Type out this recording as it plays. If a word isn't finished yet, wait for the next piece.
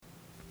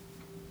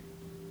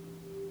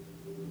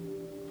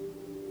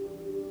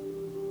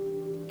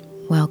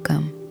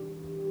Welcome.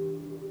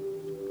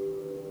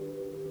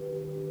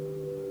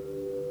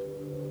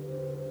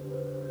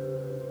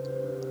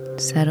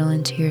 Settle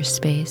into your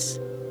space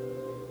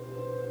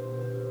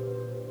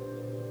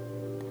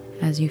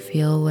as you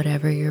feel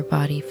whatever your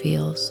body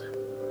feels.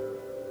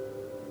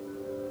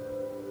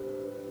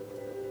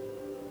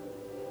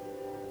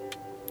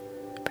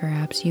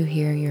 Perhaps you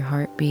hear your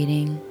heart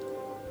beating.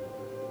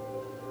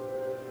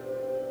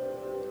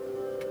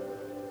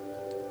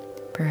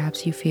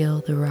 Perhaps you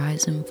feel the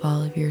rise and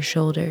fall of your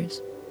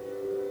shoulders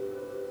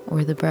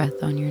or the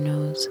breath on your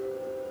nose.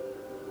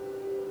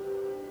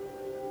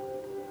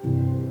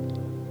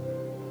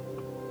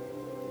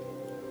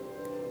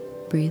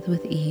 Breathe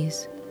with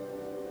ease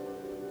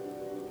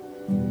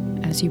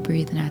as you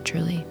breathe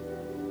naturally.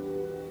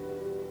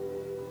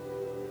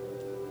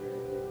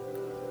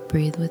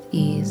 Breathe with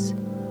ease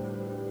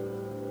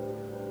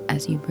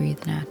as you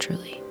breathe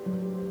naturally.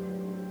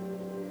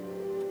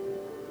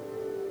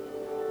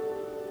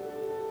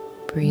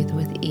 Breathe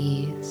with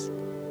ease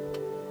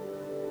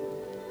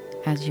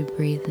as you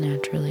breathe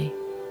naturally.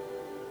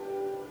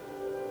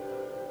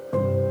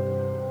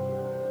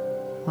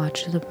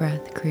 Watch the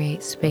breath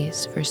create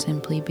space for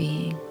simply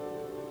being.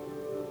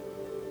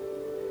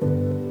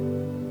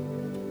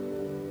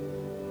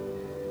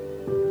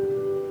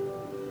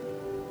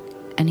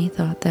 Any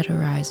thought that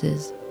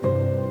arises,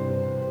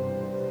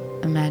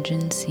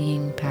 imagine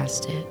seeing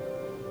past it.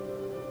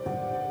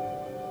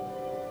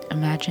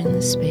 Imagine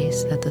the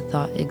space that the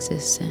thought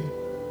exists in.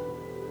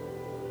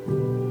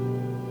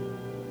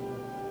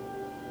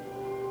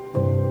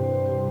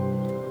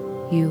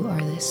 You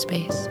are this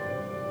space.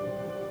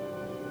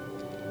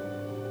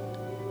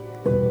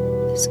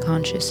 This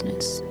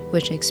consciousness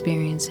which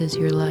experiences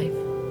your life.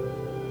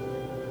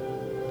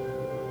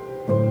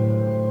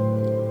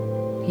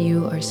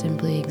 You are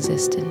simply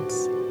existence.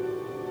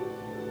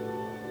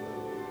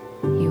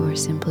 You are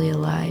simply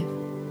alive,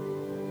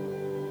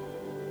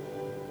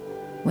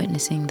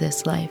 witnessing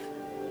this life,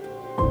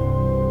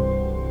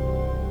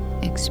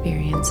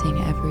 experiencing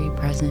every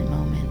present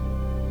moment.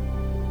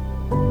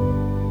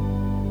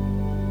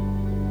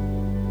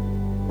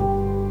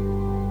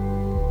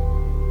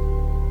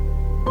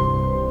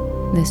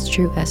 This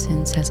true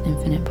essence has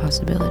infinite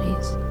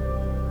possibilities.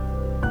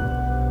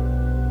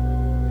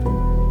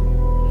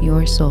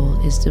 Your soul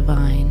is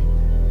divine,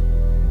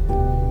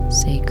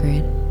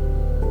 sacred,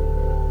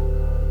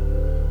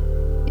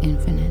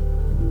 infinite.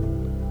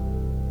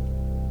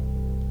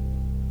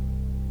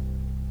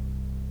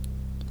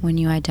 When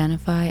you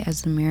identify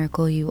as the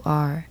miracle you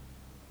are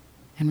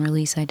and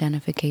release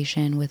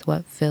identification with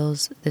what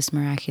fills this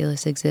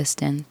miraculous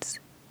existence,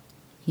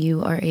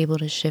 you are able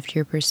to shift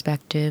your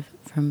perspective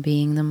from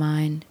being the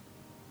mind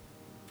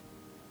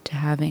to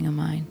having a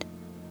mind.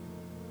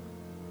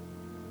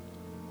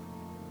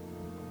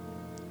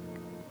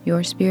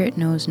 Your spirit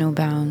knows no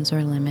bounds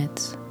or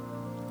limits.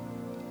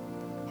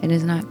 It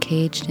is not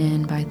caged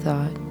in by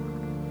thought,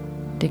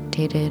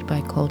 dictated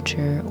by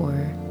culture,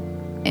 or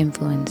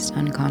influenced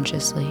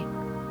unconsciously.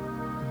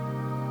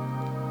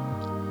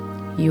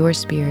 Your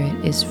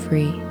spirit is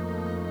free.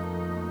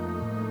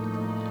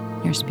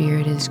 Your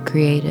spirit is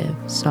creative,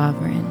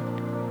 sovereign,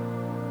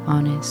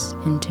 honest,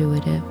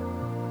 intuitive.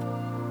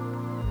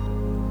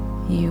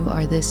 You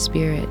are this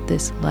spirit,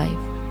 this life,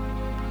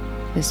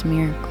 this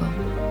miracle.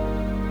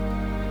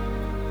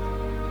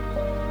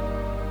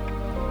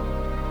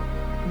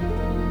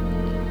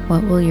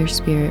 What will your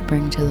spirit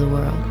bring to the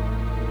world?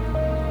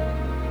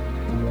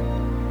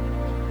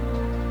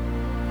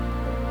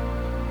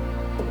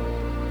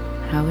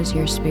 How is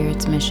your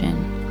spirit's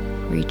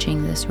mission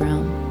reaching this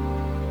realm?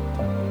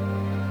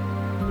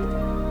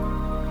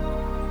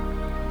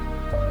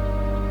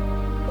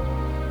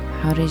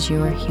 How does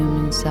your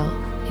human self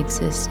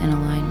exist in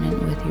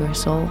alignment with your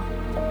soul?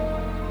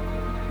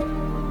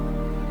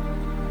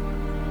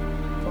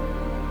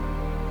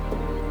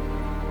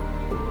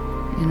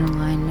 In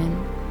alignment,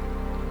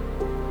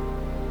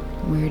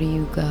 where do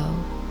you go?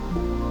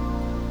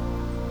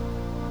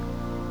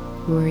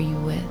 Who are you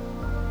with?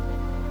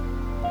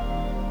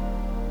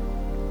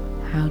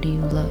 How do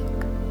you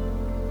look?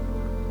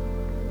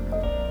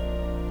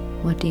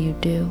 What do you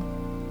do?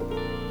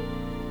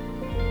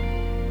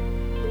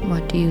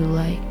 What do you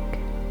like?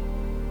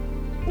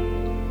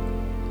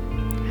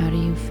 How do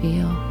you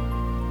feel?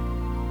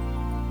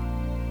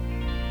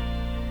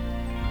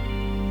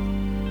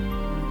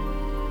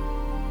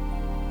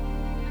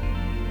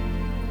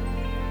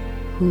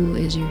 Who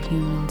is your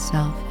human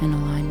self in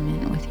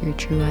alignment with your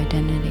true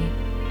identity?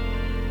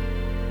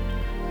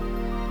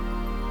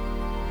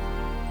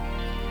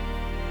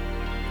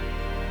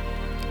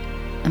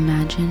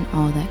 Imagine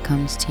all that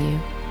comes to you.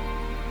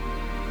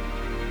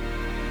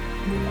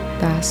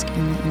 Bask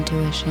in the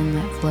intuition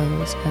that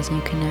flows as you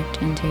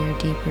connect into your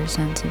deeper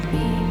sense of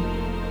being,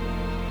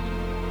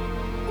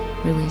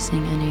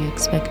 releasing any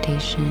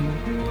expectation,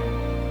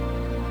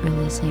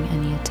 releasing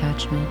any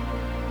attachment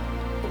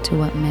to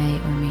what may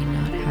or may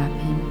not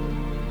happen.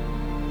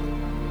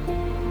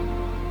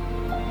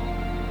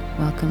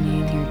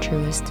 Welcoming your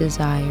truest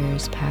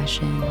desires,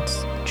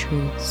 passions,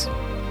 truths,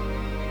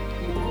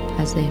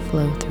 as they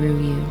flow through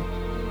you,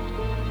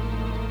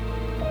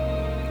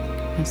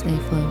 as they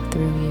flow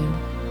through you,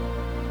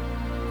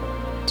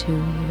 to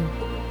you.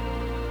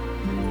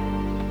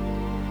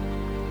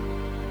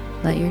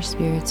 Let your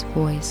spirit's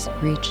voice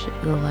reach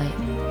the light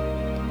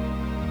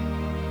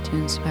to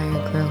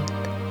inspire growth,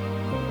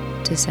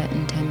 to set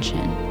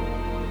intention,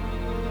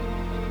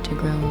 to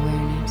grow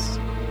awareness.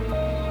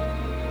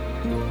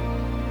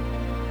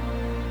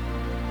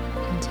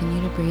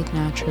 Continue to breathe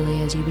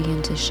naturally as you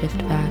begin to shift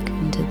back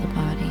into the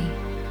body.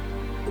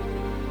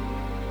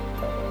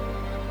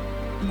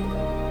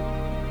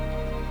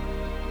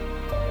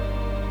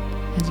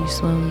 As you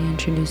slowly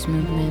introduce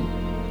movement,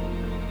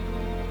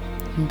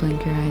 and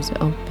blink your eyes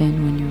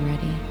open when you're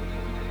ready.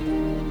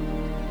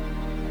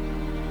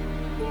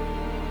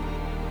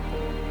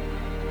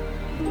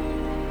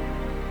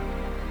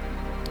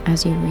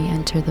 As you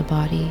re-enter the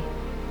body,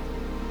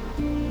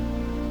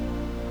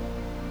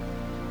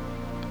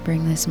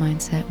 bring this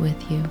mindset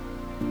with you.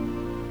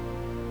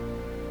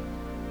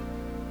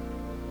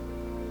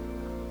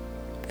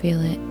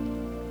 Feel it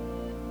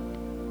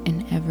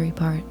in every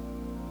part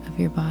of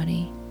your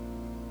body.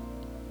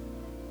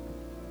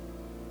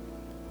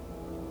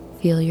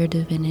 Feel your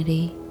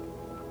divinity,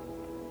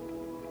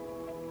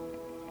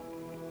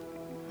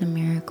 the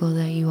miracle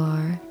that you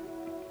are,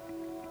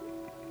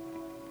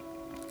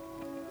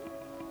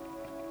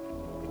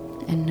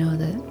 and know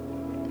that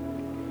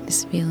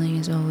this feeling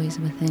is always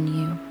within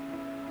you.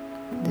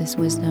 This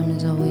wisdom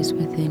is always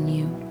within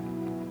you.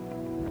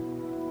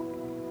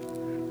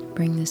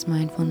 Bring this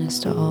mindfulness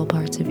to all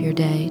parts of your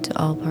day, to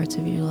all parts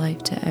of your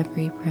life, to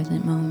every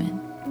present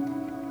moment.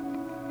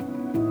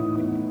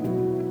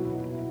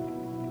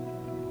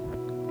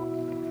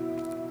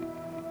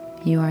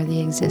 You are the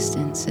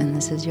existence, and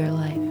this is your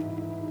life.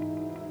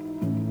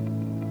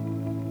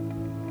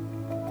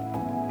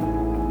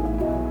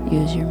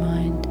 Use your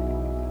mind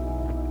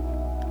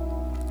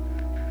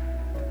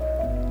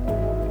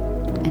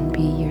and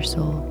be your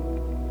soul.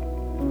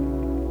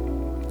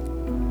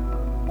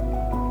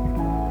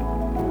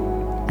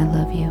 I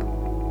love you.